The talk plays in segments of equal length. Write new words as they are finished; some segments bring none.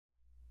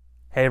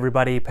Hey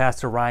everybody,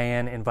 Pastor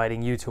Ryan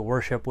inviting you to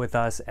worship with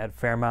us at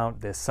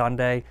Fairmount this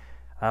Sunday.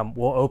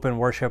 We'll open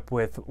worship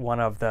with one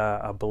of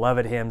the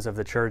beloved hymns of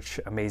the church,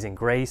 Amazing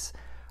Grace.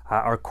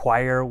 Our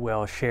choir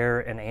will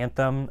share an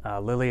anthem,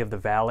 Lily of the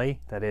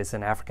Valley, that is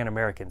an African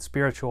American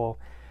spiritual.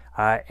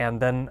 And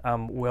then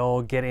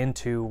we'll get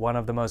into one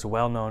of the most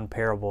well-known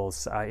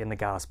parables in the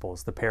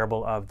Gospels, the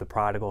parable of the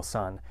prodigal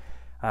son.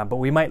 But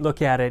we might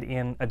look at it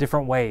in a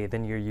different way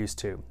than you're used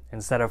to.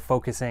 Instead of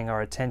focusing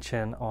our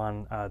attention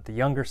on the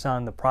younger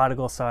son, the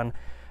prodigal son,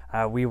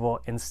 we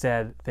will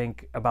instead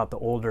think about the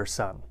older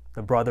son,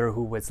 the brother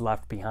who was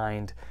left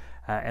behind,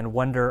 and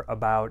wonder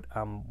about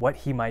what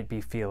he might be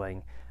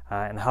feeling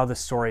and how the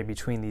story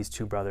between these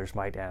two brothers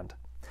might end.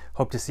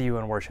 Hope to see you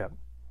in worship.